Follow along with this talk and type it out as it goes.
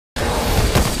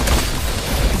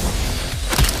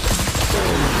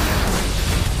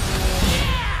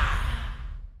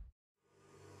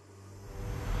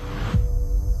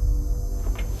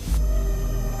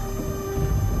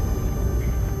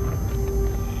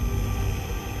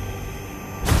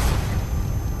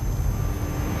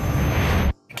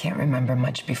remember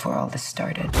much before all this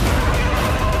started.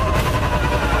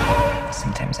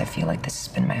 Sometimes I feel like this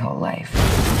has been my whole life.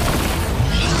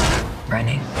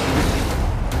 Running.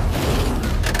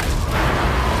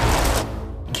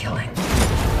 Killing.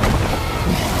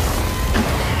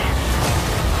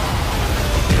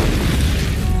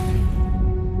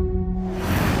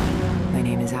 My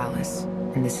name is Alice,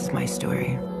 and this is my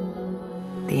story.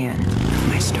 The end of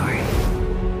my story.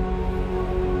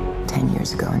 10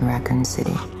 years ago in Raccoon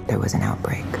City, there was an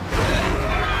outbreak.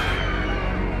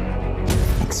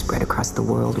 It spread across the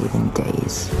world within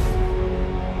days.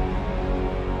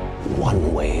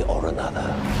 One way or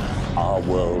another, our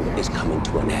world is coming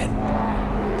to an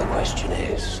end. The question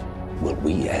is, will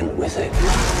we end with it?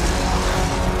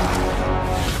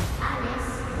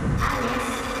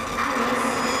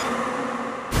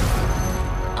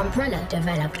 Umbrella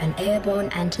developed an airborne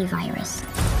antivirus.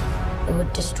 It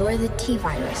would destroy the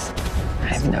T-virus.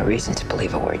 I have no reason to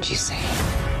believe a word you say.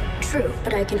 True,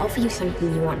 but I can offer you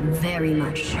something you want very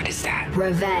much. What is that?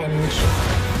 Revenge.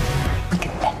 We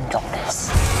can end all this.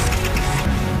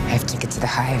 I have to get to the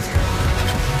Hive.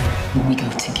 We go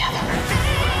together.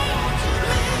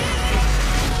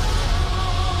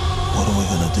 What are we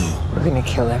gonna do? We're gonna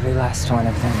kill every last one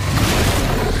of them.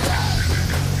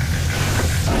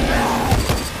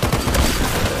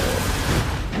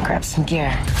 Grab some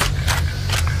gear.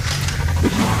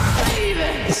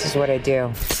 This is what I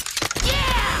do.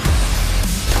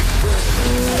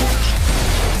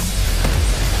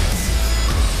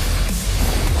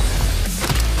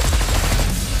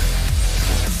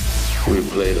 We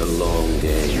played a long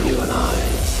game, you and I,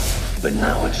 but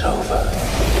now it's over.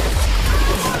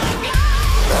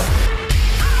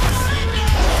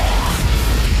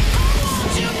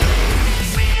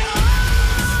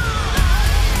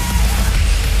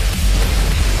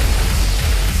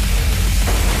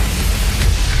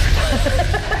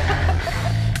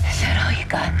 Is that all you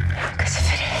got?